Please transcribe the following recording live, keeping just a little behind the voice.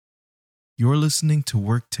You're listening to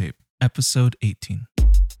Work Tape, episode 18.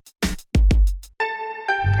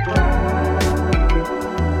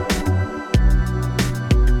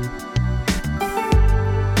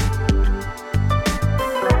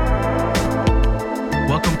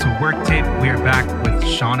 Welcome to Work Tape. We are back with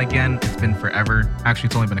Sean again. It's been forever. Actually,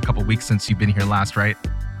 it's only been a couple weeks since you've been here last, right?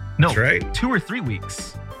 No, that's right. 2 or 3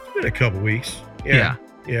 weeks. It's been a couple weeks. Yeah.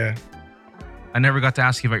 I never got to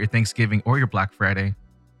ask you about your Thanksgiving or your Black Friday.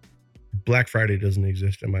 Black Friday doesn't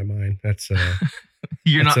exist in my mind. That's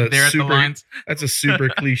You're that's not there at the lines. That's a super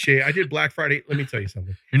cliche. I did Black Friday. Let me tell you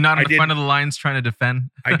something. You're not in the front of the lines trying to defend.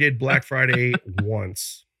 I did Black Friday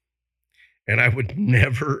once, and I would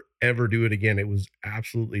never ever do it again. It was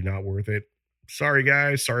absolutely not worth it. Sorry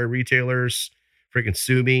guys, sorry retailers, freaking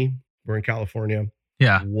sue me. We're in California.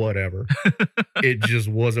 Yeah. Whatever. It just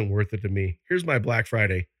wasn't worth it to me. Here's my Black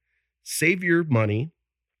Friday. Save your money.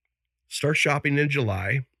 Start shopping in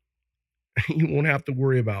July. You won't have to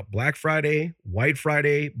worry about Black Friday, White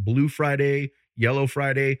Friday, Blue Friday, Yellow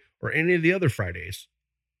Friday, or any of the other Fridays.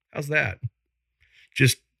 How's that?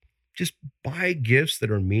 Just buy gifts that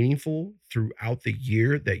are meaningful throughout the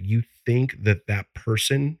year that you think that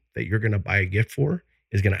person that you're going to buy a gift for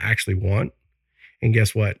is going to actually want. And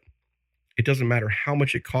guess what? It doesn't matter how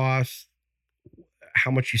much it costs,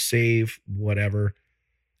 how much you save, whatever.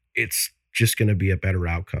 It's just going to be a better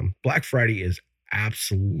outcome. Black Friday is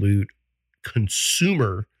absolute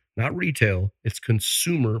consumer, not retail. It's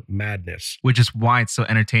consumer madness. Which is why it's so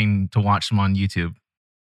entertaining to watch them on YouTube.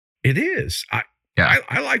 It is. I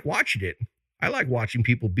like watching it. I like watching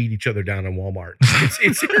people beat each other down in Walmart.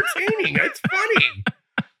 It's entertaining. It's funny.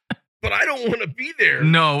 But I don't want to be there.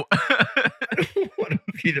 No. I don't want to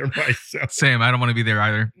be there myself. Same. I don't want to be there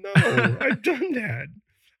either. No, I've done that.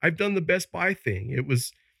 I've done the Best Buy thing.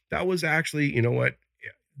 That was actually, you know what?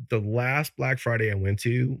 The last Black Friday I went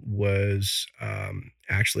to was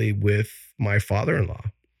actually with my father-in-law.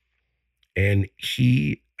 And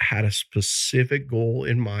he had a specific goal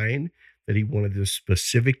in mind that he wanted this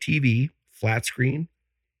specific TV, flat screen.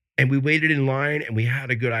 And we waited in line and we had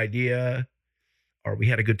a good idea, or we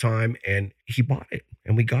had a good time, and he bought it.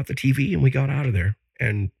 And we got the TV and we got out of there.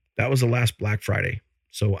 And that was the last Black Friday.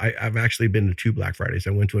 So I've actually been to 2 Black Fridays.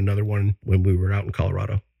 I went to another one when we were out in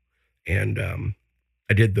Colorado. And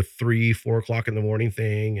I did the 3-4 o'clock in the morning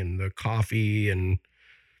thing and the coffee, and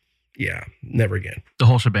yeah, never again. The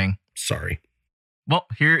whole shebang. Sorry. Well,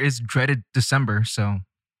 here is dreaded December, so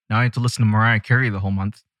now I have to listen to Mariah Carey the whole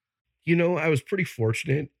month. You know, I was pretty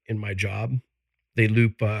fortunate in my job. They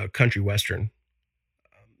loop country western,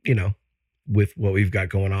 with what we've got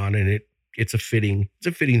going on, and it's a fitting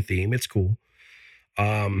theme. It's cool.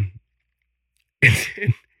 And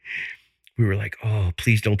we were like, oh,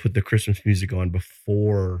 please don't put the Christmas music on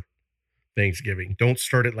before Thanksgiving. Don't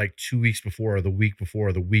start it like 2 weeks before or the week before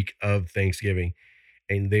or the week of Thanksgiving.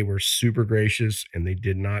 And they were super gracious, and they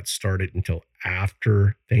did not start it until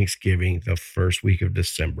after Thanksgiving, the first week of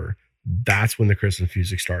December. That's when the Christmas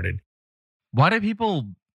music started. Why do people...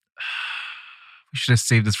 We should have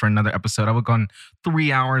saved this for another episode. I would have gone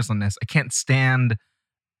 3 hours on this. I can't stand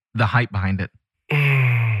the hype behind it.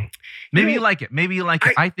 Maybe you like it. Maybe you like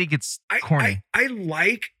it. I think it's corny. I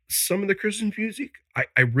like some of the Christmas music.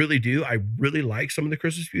 I really do. I really like some of the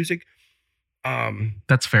Christmas music.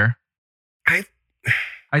 That's fair. I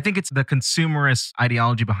think it's the consumerist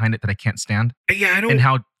ideology behind it that I can't stand. Yeah, I don't. And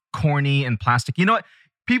how corny and plastic. You know what?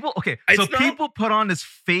 People put on this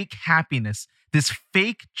fake happiness, this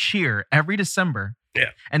fake cheer every December.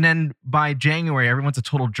 Yeah. And then by January, everyone's a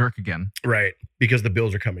total jerk again. Right. Because the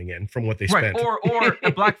bills are coming in from what they spent. Or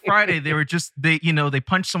at Black Friday, they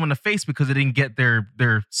punched someone in the face because they didn't get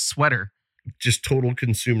their sweater. Just total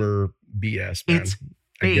consumer BS, man. It's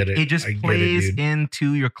fake. It just plays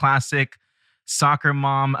into your classic soccer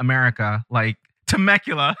mom America, like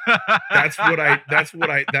Temecula. That's why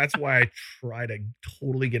I try to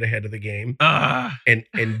totally get ahead of the game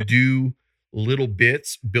and do little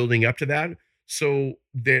bits building up to that, so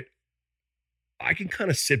that I can kind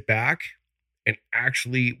of sit back and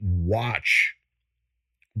actually watch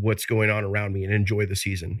what's going on around me and enjoy the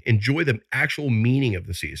season, enjoy the actual meaning of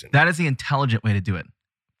the season. That is the intelligent way to do it.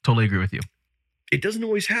 Totally agree with you. It doesn't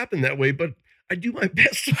always happen that way, but I do my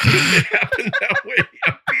best to make it happen that way.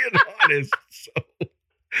 I'm being honest. So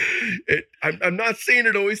I'm not saying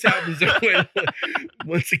it always happens that way.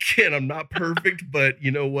 Once again, I'm not perfect, but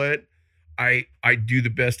you know what? I do the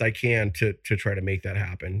best I can to try to make that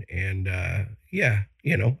happen. And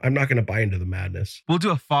I'm not going to buy into the madness. We'll do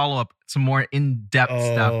a follow-up, some more in-depth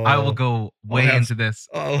stuff. I will go into this.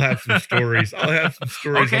 I'll have some stories. On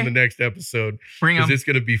the next episode. Bring them. It's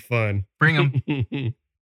going to be fun. Bring them.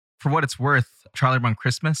 for what it's worth, Charlie Brown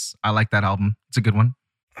Christmas, I like that album. It's a good one.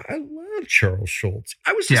 I love Charles Schultz.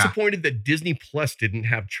 I was disappointed that Disney Plus didn't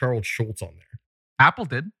have Charles Schultz on there. Apple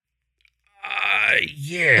did.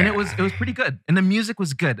 Yeah. And it was pretty good. And the music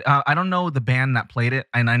was good. I don't know the band that played it,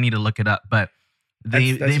 and I need to look it up, but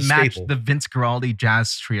they matched staple. the Vince Guaraldi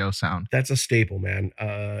jazz trio sound. That's a staple, man.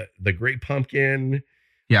 The Great Pumpkin,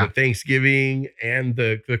 Yeah. the Thanksgiving, and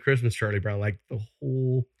the Christmas Charlie Brown, like the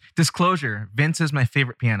whole. Disclosure, Vince is my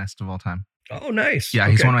favorite pianist of all time. Oh, nice. Yeah,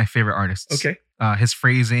 he's one of my favorite artists. Okay. His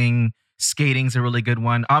phrasing, skating's a really good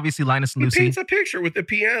one. Obviously, Linus and He Lucy. paints a picture with the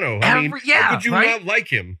piano. How could you not like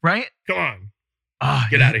him? Right? Come on. Oh,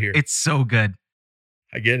 Get out of here. It's so good.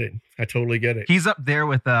 I get it. I totally get it. He's up there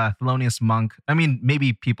with Thelonious Monk. I mean,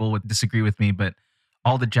 maybe people would disagree with me, but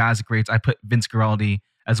all the jazz greats, I put Vince Guaraldi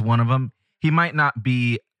as one of them. He might not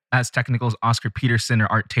be as technical as Oscar Peterson or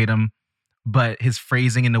Art Tatum, but his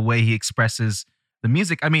phrasing and the way he expresses the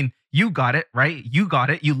music. I mean, you got it, right? You got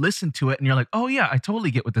it. You listen to it and you're like, oh yeah, I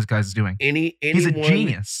totally get what this guy's doing. He's a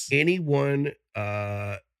genius. Anyone,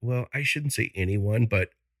 well, I shouldn't say anyone, but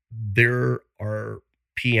there are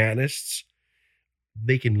pianists,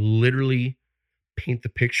 they can literally paint the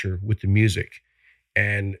picture with the music.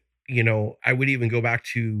 And, you know, I would even go back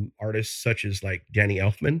to artists such as like Danny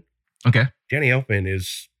Elfman. Okay. Danny Elfman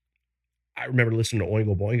is, I remember listening to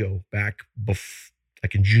Oingo Boingo back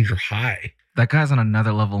like in junior high. That guy's on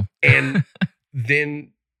another level. And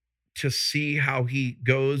then to see how he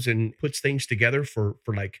goes and puts things together for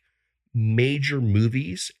like major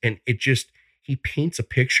movies, and he paints a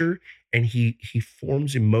picture and he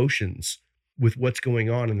forms emotions with what's going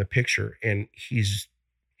on in the picture. And he's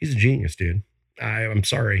a genius, dude. I'm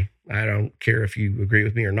sorry. I don't care if you agree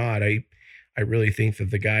with me or not. I really think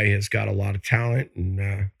that the guy has got a lot of talent,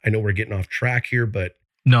 and I know we're getting off track here, but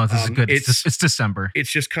no, this is good. It's December.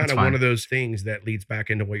 It's just kind of one of those things that leads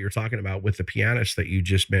back into what you're talking about with the pianist that you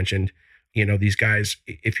just mentioned. You know, these guys,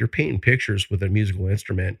 if you're painting pictures with a musical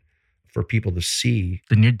instrument for people to see,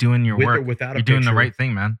 then you're doing your with work. Or without you're doing the right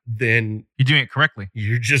thing, man. Then you're doing it correctly.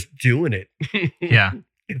 You're just doing it. Yeah.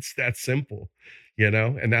 It's that simple, you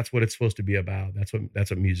know, and that's what it's supposed to be about. That's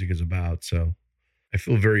what music is about. So I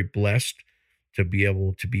feel very blessed to be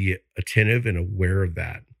able to be attentive and aware of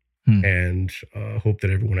that. And hope that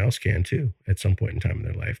everyone else can too at some point in time in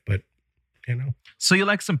their life. But, you know. So you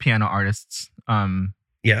like some piano artists?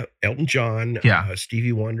 Yeah, Elton John. Yeah.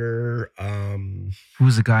 Stevie Wonder. Who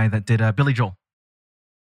was the guy that did Billy Joel?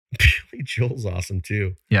 Billy Joel's awesome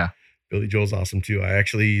too. Yeah. Billy Joel's awesome too. I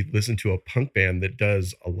actually listen to a punk band that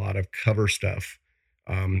does a lot of cover stuff.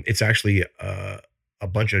 It's actually a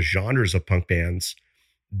bunch of genres of punk bands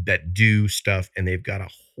that do stuff, and they've got a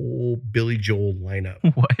whole Billy Joel lineup.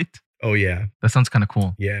 What? Oh yeah. That sounds kind of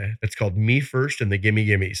cool. Yeah. It's called Me First and the Gimme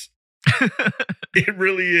Gimmes. It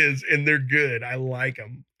really is. And they're good. I like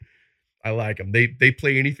them. They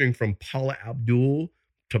play anything from Paula Abdul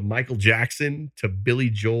to Michael Jackson to Billy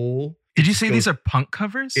Joel. Did you say these are punk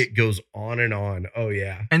covers? It goes on and on. Oh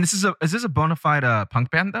yeah. And is this a bona fide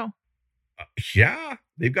punk band though? Yeah.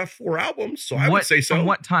 They've got 4 albums. So I would say so. From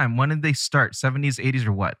what time? When did they start? 70s, 80s,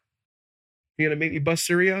 or what? You gonna make me bust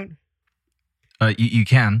Siri out? You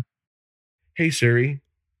can. Hey Siri,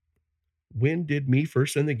 when did Me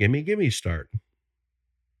First and the Gimme Gimmes start?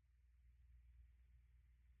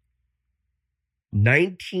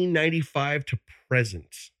 1995 to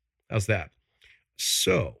present. How's that?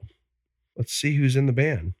 So let's see who's in the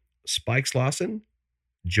band. Spike Slawson,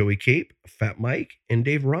 Joey Cape, Fat Mike, and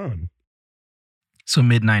Dave Ron. So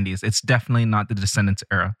mid-90s. It's definitely not the Descendants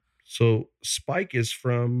era. So Spike is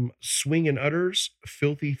from Swingin' Utters,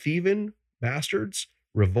 Filthy Thievin', Bastards,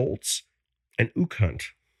 Revolts, and Ook Hunt.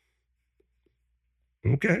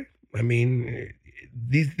 Okay. I mean,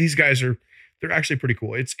 these guys they're actually pretty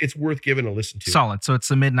cool. It's worth giving a listen to. Solid. So it's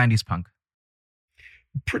the mid-90s punk.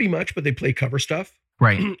 Pretty much, but they play cover stuff.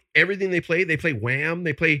 Right. Everything they play Wham,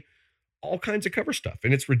 they play all kinds of cover stuff,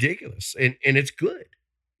 and it's ridiculous. And it's good.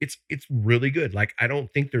 It's really good. Like, I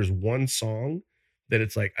don't think there's one song that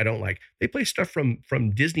it's like I don't like. They play stuff from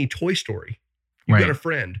Disney Toy Story. You Got a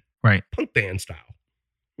Friend. Right. Punk band style.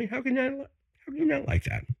 I mean, how can you not like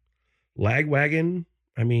that? Lagwagon.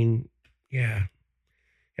 I mean, yeah,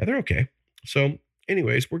 they're okay. So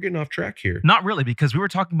anyways, we're getting off track here. Not really, because we were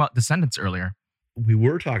talking about Descendants earlier. We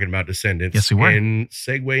were talking about Descendants. Yes, we were. And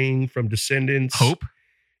segueing from Descendants. Hope.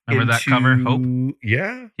 Remember that cover? Hope?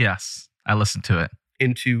 Yeah. Yes. I listened to it.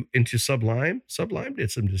 Into Sublime. Sublime did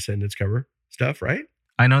some Descendants cover stuff, right?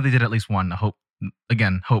 I know they did at least one. Hope.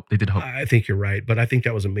 Again, Hope. They did Hope. I think you're right. But I think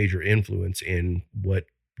that was a major influence in what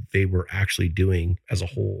they were actually doing as a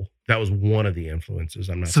whole. That was one of the influences.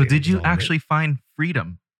 I'm not So did you actually find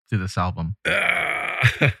freedom to this album?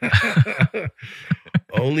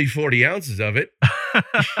 Only 40 ounces of it.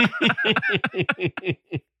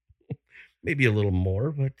 Maybe a little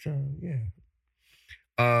more, but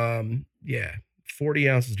yeah. Yeah. 40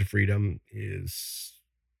 Ounces to Freedom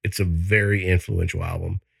it's a very influential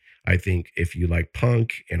album. I think if you like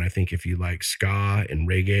punk, and I think if you like ska and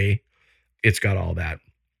reggae, it's got all that.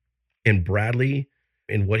 And Bradley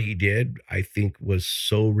and what he did, I think was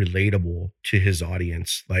so relatable to his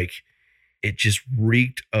audience. Like, it just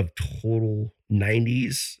reeked of total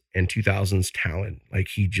 90s and 2000s talent. Like,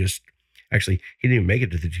 he didn't even make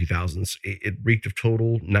it to the 2000s. It reeked of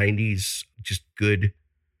total 90s, just good,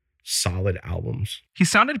 solid albums. He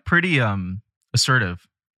sounded pretty assertive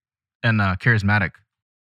and charismatic.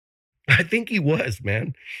 I think he was,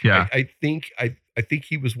 man. Yeah. I think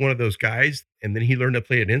he was one of those guys, and then he learned to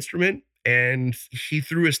play an instrument, and he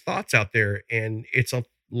threw his thoughts out there, and it's a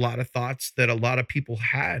lot of thoughts that a lot of people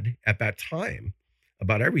had at that time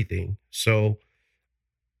about everything. So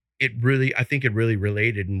I think it really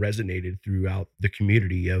related and resonated throughout the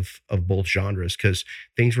community of both genres, because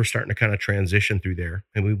things were starting to kind of transition through there.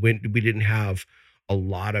 And we didn't have a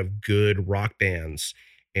lot of good rock bands.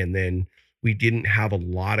 And then we didn't have a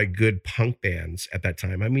lot of good punk bands at that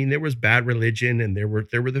time. I mean, there was Bad Religion, and there were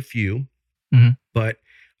the few, but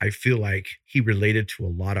I feel like he related to a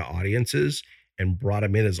lot of audiences and brought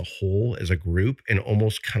them in as a whole, as a group, and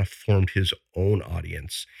almost kind of formed his own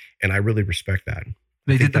audience. And I really respect that.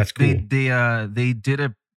 That's cool. They did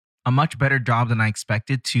a much better job than I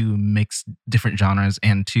expected to mix different genres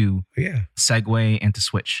and to segue and to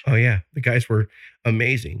switch. Oh yeah. The guys were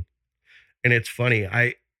amazing. And it's funny.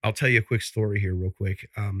 I'll tell you a quick story here real quick.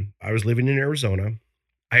 I was living in Arizona.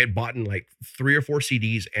 I had bought in like 3 or 4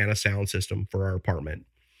 CDs and a sound system for our apartment.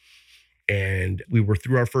 And we were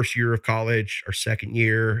through our first year of college, our second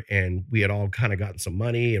year, and we had all kind of gotten some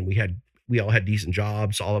money, and we all had decent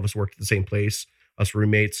jobs. All of us worked at the same place, us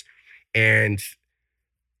roommates. And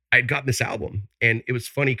I'd gotten this album, and it was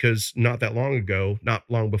funny because not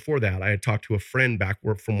long before that, I had talked to a friend back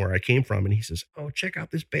from where I came from, and he says, "Oh, check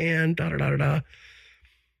out this band, da da da da da."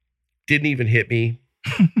 Didn't even hit me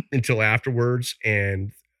until afterwards,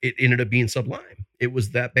 and it ended up being Sublime. It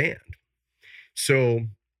was that band. So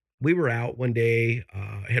we were out one day.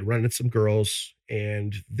 I had run into some girls,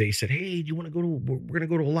 and they said, "Hey, do you want to we're going to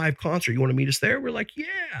go to a live concert. You want to meet us there?" We're like,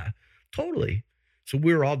 "Yeah, totally." So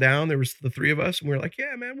we were all down. There was the 3 of us, and we were like,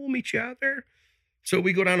 "Yeah, man, we'll meet you out there." So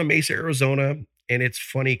we go down to Mesa, Arizona, and it's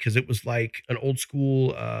funny because it was like an old school,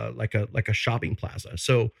 like a shopping plaza.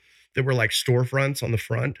 So there were like storefronts on the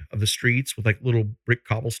front of the streets with like little brick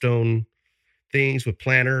cobblestone things with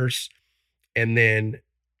planters. And then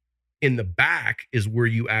in the back is where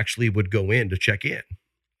you actually would go in to check in.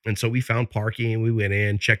 And so we found parking, we went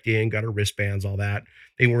in, checked in, got our wristbands, all that.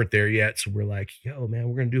 They weren't there yet. So we're like, "Yo, man,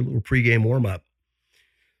 we're going to do a little pregame warm up."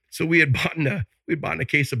 So we had bought a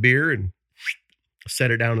case of beer and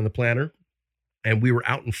set it down in the planter, and we were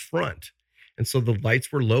out in front. And so the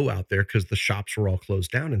lights were low out there because the shops were all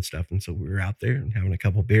closed down and stuff. And so we were out there and having a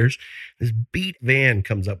couple beers. This beat van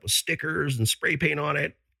comes up with stickers and spray paint on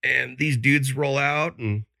it. And these dudes roll out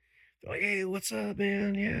and they're like, "Hey, what's up,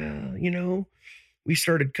 man? Yeah, we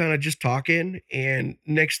started kind of just talking. And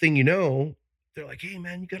next thing you know, they're like, "Hey,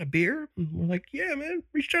 man, you got a beer?" And we're like, "Yeah, man,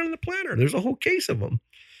 reach down in the planter. There's a whole case of them."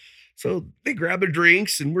 So they grab their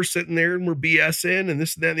drinks, and we're sitting there and we're BSing and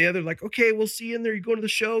this and that and the other. Like, "Okay, we'll see you in there. You going to the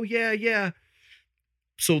show?" Yeah.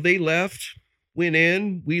 So they left, went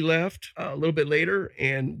in. We left a little bit later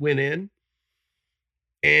and went in.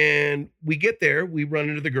 And we get there, we run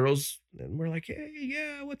into the girls, and we're like, "Hey,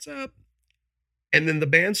 yeah, what's up?" And then the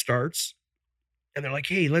band starts, and they're like,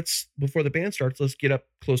 "Hey, before the band starts, let's get up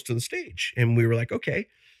close to the stage." And we were like, "Okay."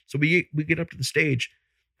 So we get up to the stage.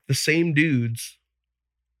 The same dudes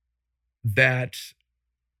that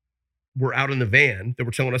were out in the van that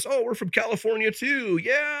were telling us, "Oh, we're from California too.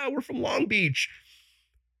 Yeah, we're from Long Beach."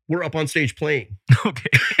 We're up on stage playing. Okay.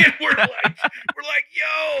 And we're like,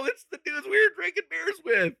 "Yo, that's the dudes we were drinking beers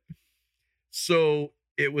with." So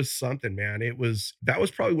it was something, man. That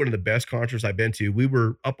was probably one of the best concerts I've been to. We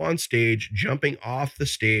were up on stage, jumping off the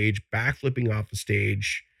stage, backflipping off the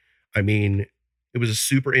stage. I mean, it was a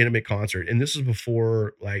super intimate concert. And this was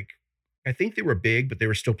before, like, I think they were big, but they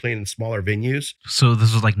were still playing in smaller venues. So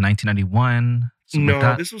this was like 1991?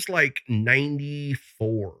 No, this was like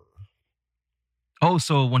 94. Oh,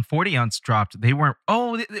 so when 40 Ounce dropped, they weren't.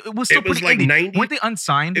 Oh, it was still pretty like indie. 90. Weren't they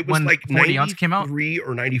unsigned It was when like 40 Ounce came out? 93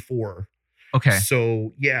 or 94. Okay.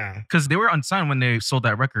 So yeah, because they were unsigned when they sold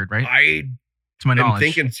that record, right? I to my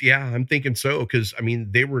knowledge. I'm thinking so, because I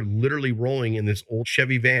mean, they were literally rolling in this old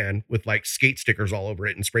Chevy van with like skate stickers all over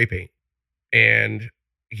it and spray paint. And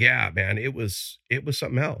yeah, man, it was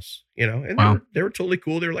something else, you know. And Wow. they were totally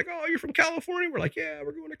cool. They were like, "Oh, you're from California?" We're like, "Yeah,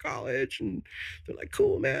 we're going to college." And they're like,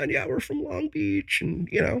 "Cool, man. Yeah, we're from Long Beach." And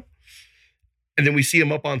you know, and then we see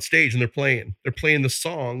them up on stage and they're playing the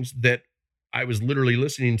songs that I was literally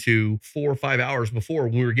listening to 4 or 5 hours before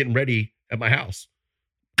when we were getting ready at my house.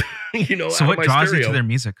 You know, So out of what my draws stereo. you to their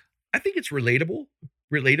music? I think it's relatable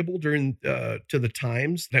during to the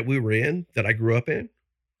times that we were in, that I grew up in.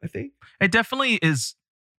 I think, It definitely is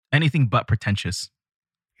anything but pretentious.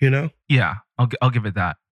 you know, Yeah, I'll give it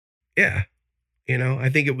that. yeah, you know, I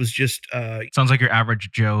think it was just, Sounds like your average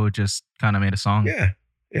Joe just kind of made a song. yeah,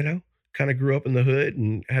 you know, kind of grew up in the hood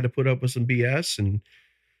and had to put up with some BS and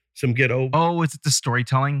some ghetto. Oh, is it the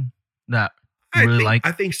storytelling that you really like?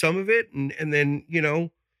 I think some of it, and then, you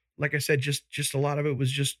know, like I said, just a lot of it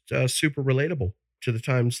was just super relatable to the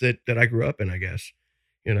times that I grew up in, I guess,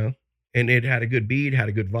 you know. And it had a good beat, had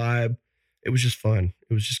a good vibe. It was just fun.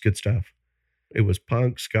 It was just good stuff. It was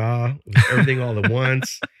punk, ska, it was everything all at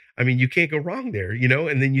once. I mean, you can't go wrong there, you know.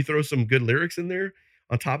 And then you throw some good lyrics in there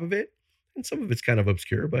on top of it, and some of it's kind of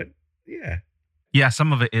obscure, but yeah, Yeah,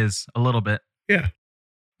 some of it is a little bit. Yeah.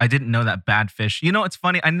 I didn't know that Bad Fish. You know, it's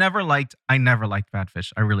funny. I never liked Bad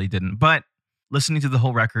Fish. I really didn't. But listening to the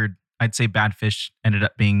whole record, I'd say Bad Fish ended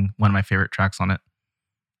up being one of my favorite tracks on it.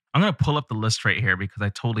 I'm going to pull up the list right here because I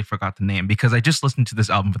totally forgot the name, because I just listened to this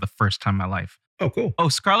album for the first time in my life. Oh, cool. Oh,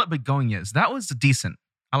 Scarlet Begonias. That was decent.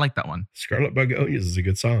 I like that one. Scarlet Begonias is a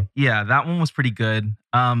good song. Yeah, that one was pretty good.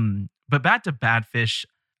 But back to Bad Fish,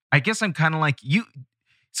 I guess I'm kind of like you.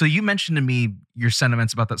 So you mentioned to me your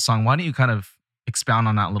sentiments about that song. Why don't you kind of expound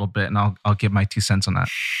on that a little bit, and I'll give my 2 cents on that.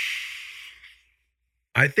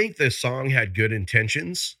 I think the song had good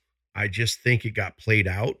intentions. I just think it got played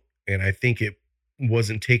out, and I think it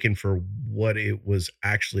wasn't taken for what it was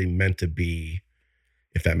actually meant to be,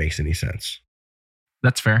 if that makes any sense.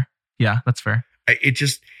 That's fair. Yeah, that's fair.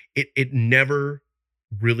 It never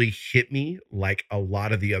really hit me like a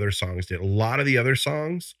lot of the other songs did. A lot of the other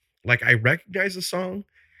songs, like, I recognize the song.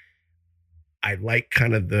 I like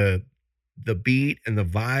kind of the beat and the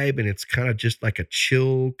vibe, and it's kind of just like a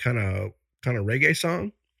chill kind of reggae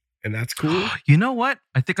song, and that's cool. You know what?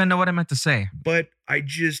 I think I know what I meant to say. But I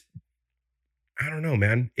don't know,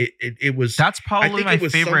 man. It was, That's I probably think my it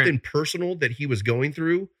was favorite. something personal that he was going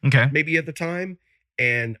through, Okay. maybe at the time,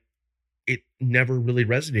 and it never really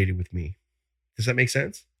resonated with me. Does that make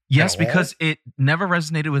sense? Yes, At all? because it never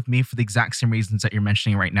resonated with me for the exact same reasons that you're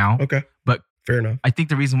mentioning right now. Okay. But fair enough. I think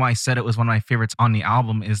the reason why I said it was one of my favorites on the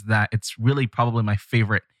album is that it's really probably my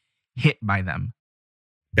favorite hit by them.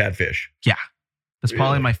 Bad Fish. Yeah. That's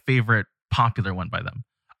probably Really? my favorite popular one by them.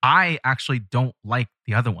 I actually don't like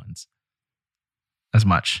the other ones as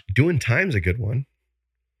much. Doing Time's a good one.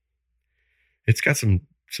 It's got some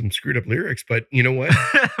screwed up lyrics, but you know what?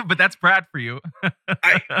 But that's Brad for you.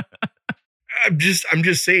 I'm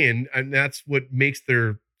just saying, and that's what makes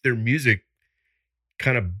their music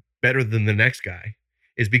kind of better than the next guy,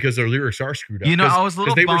 is because their lyrics are screwed up. You know, I was a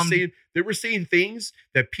little they bummed. they were saying things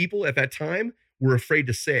that people at that time were afraid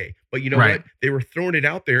to say. But you know Right. what? They were throwing it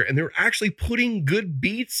out there, and they were actually putting good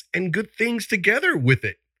beats and good things together with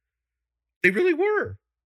it. They really were.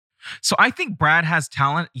 So I think Brad has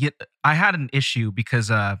talent. Yet I had an issue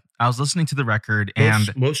because I was listening to the record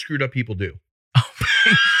and Most screwed up people do.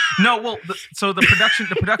 no, well, so the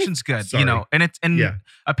production's good, Sorry. you know, and Yeah.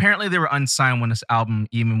 apparently they were unsigned when this album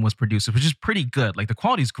even was produced, which is pretty good. Like the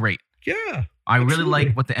quality's great. Yeah. I really Absolutely.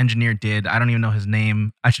 like what the engineer did. I don't even know his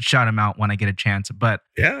name. I should shout him out when I get a chance, but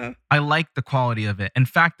Yeah. I like the quality of it. In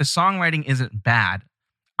fact, the songwriting isn't bad.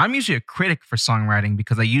 I'm usually a critic for songwriting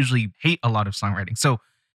because I usually hate a lot of songwriting. So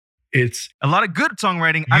It's a lot of good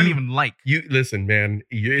songwriting I don't You- even like. you listen, man.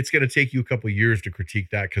 It's going to take you a couple years to critique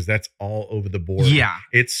that, because that's all over the board. Yeah,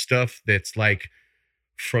 It's stuff that's like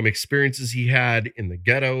from experiences he had in the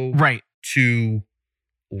ghetto right. to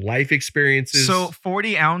life experiences. So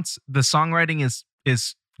 40 ounce, the songwriting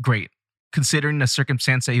is great considering the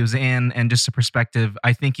circumstance that he was in and just the perspective.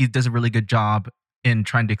 I think he does a really good job in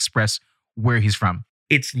trying to express where he's from.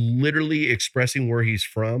 it's literally expressing where he's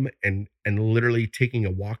from, and literally taking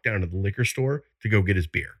a walk down to the liquor store to go get his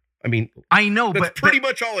beer. I mean, I know, that's but pretty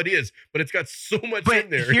much all it is, but it's got so much in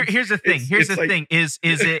there. Here's the thing. It's like- Is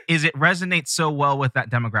it resonates so well with that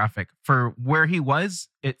demographic for where he was.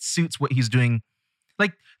 It suits what he's doing.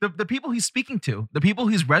 Like the people he's speaking to, the people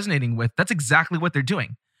he's resonating with, that's exactly what they're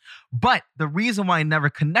doing. But the reason why I never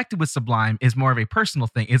connected with Sublime is more of a personal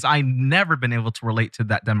thing. Is I never been able to relate to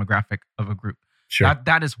that demographic of a group. Sure.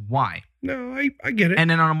 That is why. No, I get it. And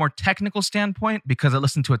then on a more technical standpoint, because I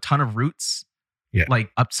listened to a ton of Roots, Yeah.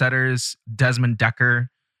 like Upsetters, Desmond Decker,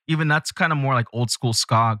 even that's kind of more like old school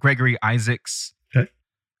ska, Gregory Isaacs, Okay.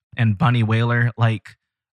 and Bunny Wailer. Like,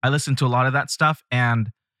 I listened to a lot of that stuff.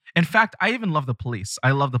 And in fact, I even love the Police.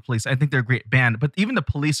 I love the Police. I think they're a great band, but even the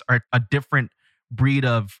Police are a different breed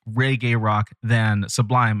of reggae rock than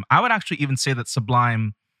Sublime. I would actually even say that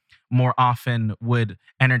Sublime more often would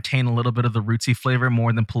entertain a little bit of the rootsy flavor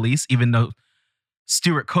more than Police, even though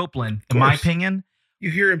Stuart Copeland, in my course. opinion, You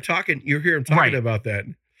hear him talking Right. about that.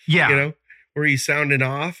 yeah. You know, where he's sounding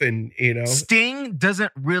off and, you know, Sting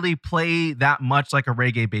doesn't really play that much like a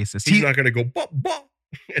reggae bassist. he's not going to go bop, bop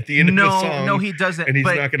at the end of the song. No, he doesn't. and he's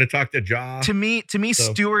but not going to talk to Jaw. to me,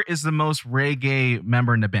 So- Stuart is the most reggae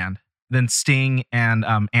member in the band than Sting and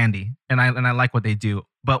Andy, and I like what they do.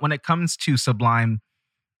 But when it comes to Sublime,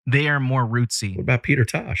 they are more rootsy. What about Peter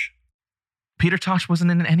Tosh? Peter Tosh wasn't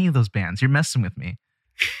in any of those bands. You're messing with me.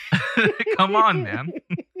 Come on, man.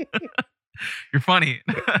 You're funny.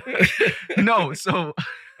 No, so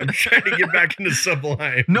I'm trying to get back into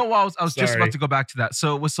Sublime. no, I was just Sorry. about to go back to that.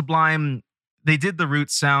 So with Sublime, they did the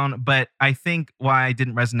Roots sound, but I think why I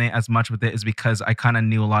didn't resonate as much with it is because I kind of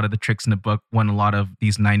knew a lot of the tricks in the book when a lot of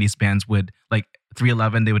these 90s bands would, like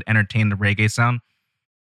 311, they would entertain the reggae sound.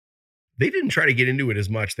 They didn't try to get into it as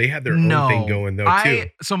much. They had their own thing going though too.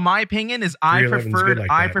 So my opinion is I 311's good preferred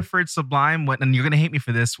like I that. preferred Sublime when, and you're gonna hate me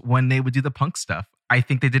for this, when they would do the punk stuff. I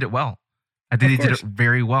think they did it well. I think Of they did course. it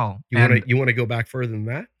very well. You want to go back further than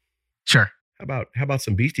that? Sure. How about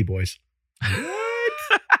some Beastie Boys?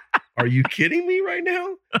 What? Are you kidding me right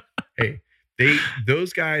now? Hey,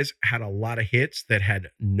 those guys had a lot of hits that had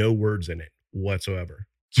no words in it whatsoever.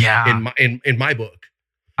 Yeah. In my book.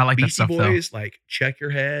 I like that Beastie stuff Boys, like Check Your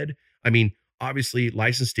Head. I mean, obviously,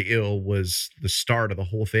 License to Ill was the start of the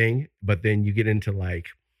whole thing, but then you get into like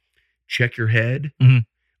Check Your Head, Mhm.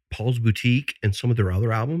 Paul's Boutique, and some of their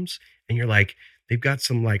other albums, and you're like, they've got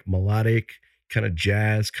some like melodic, kind of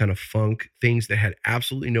jazz, kind of funk things that had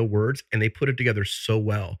absolutely no words, and they put it together so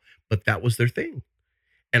well. But that was their thing,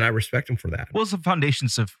 and I respect them for that. What was the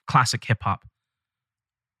foundations of classic hip hop?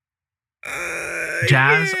 Uh,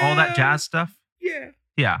 Jazz, all that yeah, jazz stuff? yeah,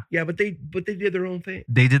 Yeah. but they did their own thing.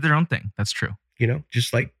 They did their own thing. That's true. You know,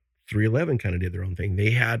 just like 311 kind of did their own thing.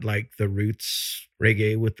 They had like the roots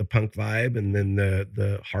reggae with the punk vibe, and then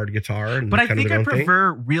the hard guitar. And But I kind of think their I own thing.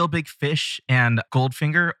 prefer Real Big Fish and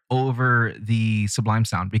Goldfinger over the Sublime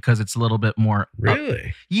sound because it's a little bit more.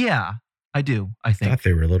 Really, Yeah, I do. I I think thought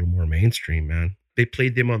they were a little more mainstream, man. They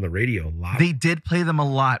played them on the radio a lot. they did play them a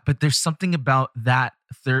lot, but there's something about that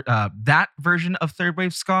that version of third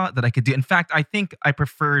wave ska that I could do. In fact, I think I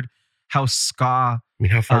preferred how ska. I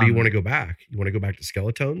mean, how far do you um, want to go back? You want to go back to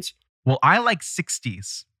Skeletones? Well, I like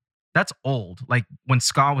 60s. That's old. Like when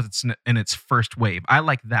ska was in its first wave. I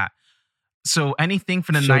like that. So anything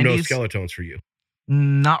from the So 90s, no Skeletones for you,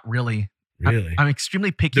 not really. really? I'm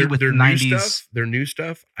extremely picky with their 90s. new stuff. Their new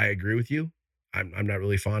stuff. I agree with you. I'm not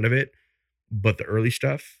really fond of it, but the early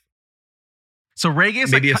stuff. So reggae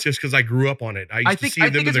is Maybe like, it's just because I grew up on it. I used to see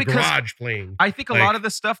them in it's the because garage playing. I think a like- lot of the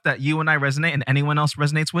stuff that you and I resonate and anyone else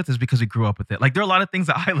resonates with is because we grew up with it. Like there are a lot of things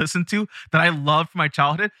that I listen to that I love from my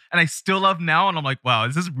childhood and I still love now. And I'm like, wow,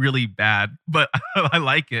 this is really bad, but I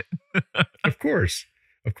like it. Of course.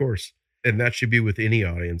 And that should be with any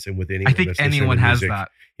audience and with anyone. I think that's listening to anyone has music.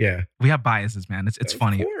 that. Yeah, We have biases, man. It's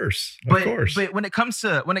funny. Of course. But when it comes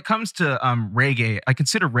to reggae, I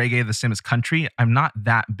consider reggae the same as country. I'm not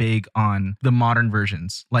that big on the modern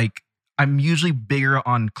versions. Like I'm usually bigger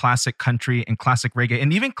on classic country and classic reggae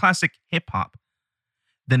and even classic hip hop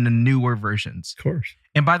than the newer versions. Of course.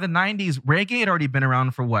 And by the 90s, reggae had already been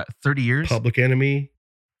around for what, 30 years? Public Enemy,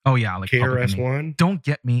 Oh yeah, like Public Enemy. KRS-One. Don't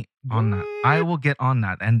get me on that. I will get on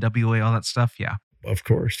that. NWA, all that stuff. Yeah. Of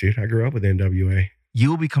course, dude. I grew up with NWA. You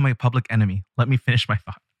will become a Public Enemy. Let me finish my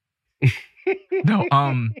thought. No,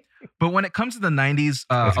 but when it comes to the 90s,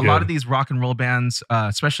 That's a lot good. of these rock and roll bands,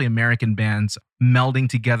 especially American bands, melding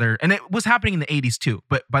together, and it was happening in the 80s too,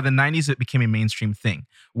 but by the 90s, it became a mainstream thing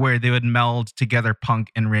where they would meld together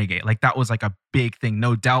punk and reggae. Like that was like a big thing.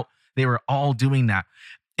 No doubt they were all doing that.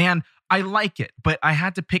 And I like it, but I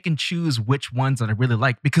had to pick and choose which ones that I really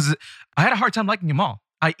liked because I had a hard time liking them all.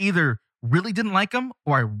 I either really didn't like them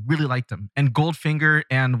or I really liked them. And Goldfinger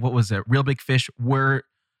and what was it? Real Big Fish were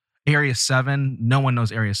Area 7. No one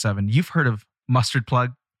knows Area 7. You've heard of Mustard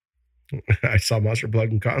Plug. I saw Mustard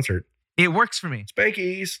Plug in concert. It works for me.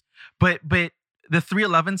 Spankies. But the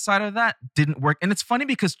 311 side of that didn't work. And it's funny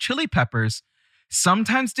because Chili Peppers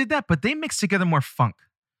sometimes did that, but they mixed together more funk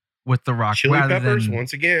with the rock. Chili rather Peppers, than-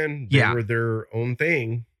 once again, they Yeah. were their own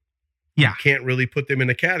thing. Yeah. You can't really put them in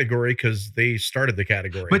a category because they started the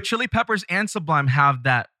category. But Chili Peppers and Sublime have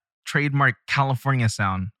that trademark California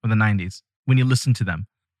sound of the 90s when you listen to them.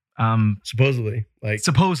 Supposedly.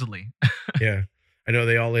 Yeah. I know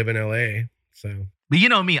they all live in LA. So. But you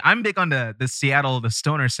know me, I'm big on the Seattle, the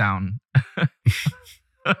stoner sound.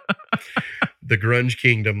 The grunge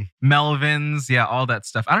kingdom. Melvins, yeah, all that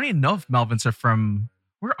stuff. I don't even know if Melvins are from...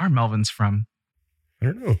 Where are Melvins from? I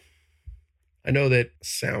don't know. I know that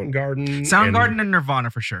Soundgarden and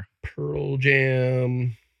Nirvana for sure. Pearl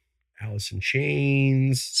Jam, Alice in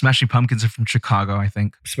Chains. Smashing Pumpkins are from Chicago, I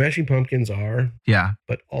think. Smashing Pumpkins are. Yeah.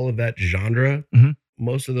 But all of that genre,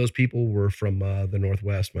 most of those people were from the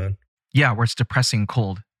Northwest, man. Yeah, where it's depressing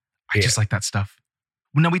cold. I just like that stuff.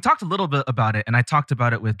 Now, we talked a little bit about it, and I talked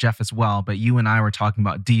about it with Jeff as well, but you and I were talking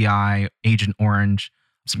about DI, Agent Orange,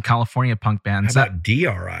 some California punk bands. How about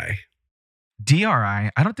DRI? DRI?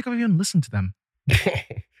 I don't think I've even listened to them. Yeah,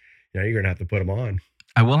 you're going to have to put them on.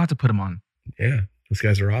 I will have to put them on. Yeah, those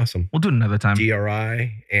guys are awesome. We'll do it another time.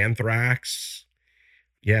 DRI, Anthrax.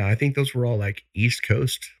 Yeah, I think those were all like East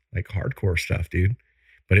Coast, like hardcore stuff, dude.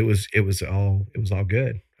 But it was all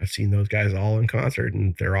good. I've seen those guys all in concert,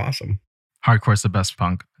 and they're awesome. Hardcore's the best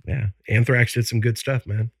punk. Yeah. Anthrax did some good stuff,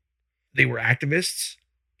 man. They were activists,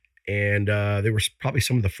 and they were probably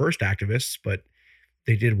some of the first activists, but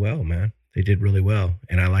they did well, man. They did really well,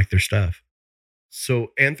 and I like their stuff.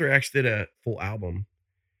 So Anthrax did a full album,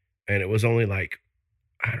 and it was only like,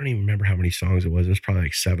 I don't even remember how many songs it was. It was probably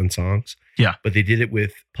like 7 songs. Yeah. But they did it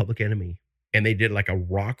with Public Enemy, and they did like a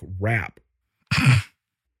rock rap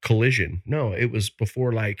Collision. No, it was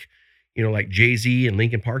before like Jay-Z and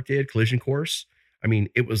Linkin Park did Collision Course. I mean,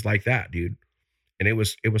 it was like that, dude. And it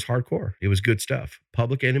was hardcore. It was good stuff.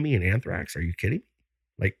 Public Enemy and Anthrax. Are you kidding?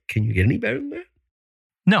 Like, can you get any better than that?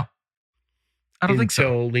 No, I don't think so.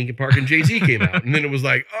 Until Linkin Park and Jay-Z came out. And then it was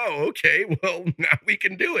like, oh, okay, well, now we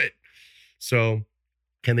can do it. So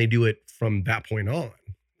can they do it from that point on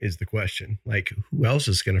is the question. Like, who else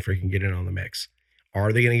is going to freaking get in on the mix?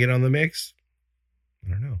 Are they going to get on the mix? I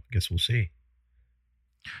don't know. I guess we'll see.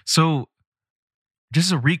 So, just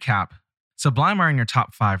as a recap, Sublime are in your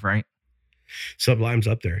top 5, right? Sublime's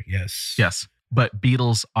up there, yes. Yes, but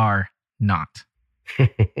Beatles are not.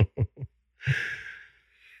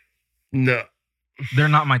 No. They're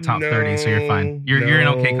not my top 30, so you're fine. You're in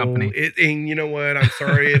okay company. And you know what? I'm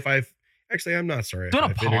sorry if I've... Actually, I'm not sorry.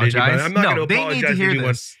 Don't apologize. I'm not going to they apologize need to hear anyone.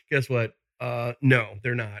 this. Guess what? No,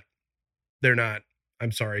 they're not. They're not.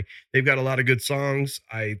 I'm sorry. They've got a lot of good songs.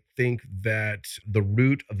 I think that the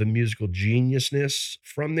root of the musical geniusness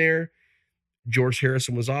from there, George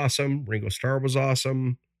Harrison was awesome. Ringo Starr was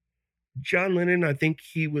awesome. John Lennon, I think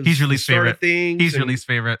he's your least favorite. He's your least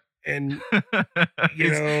favorite. And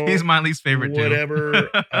he's my least favorite too. Whatever.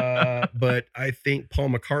 But I think Paul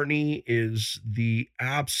McCartney is the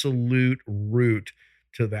absolute root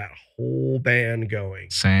to that whole band going.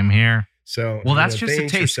 Same here. So, well, that's just a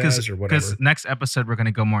taste because next episode we're going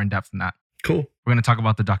to go more in depth than that. Cool. We're going to talk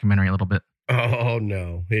about the documentary a little bit. Oh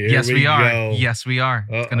no! Yes, we are. Yes, we are.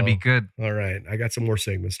 It's going to be good. All right, I got some more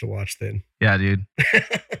segments to watch then. Yeah, dude.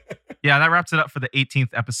 Yeah, that wraps it up for the 18th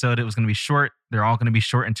episode. It was going to be short. They're all going to be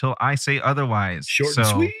short until I say otherwise. Short and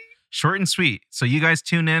sweet. Short and sweet. So you guys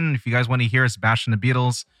tune in if you guys want to hear us bashing the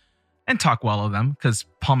Beatles and talk well of them because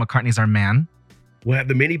Paul McCartney's our man. We'll have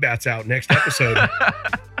the mini bats out next episode.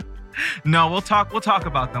 No, we'll talk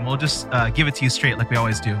about them. We'll just give it to you straight like we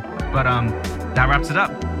always do. But that wraps it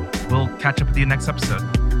up. We'll catch up with you next episode.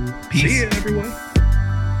 Peace. See you, everyone.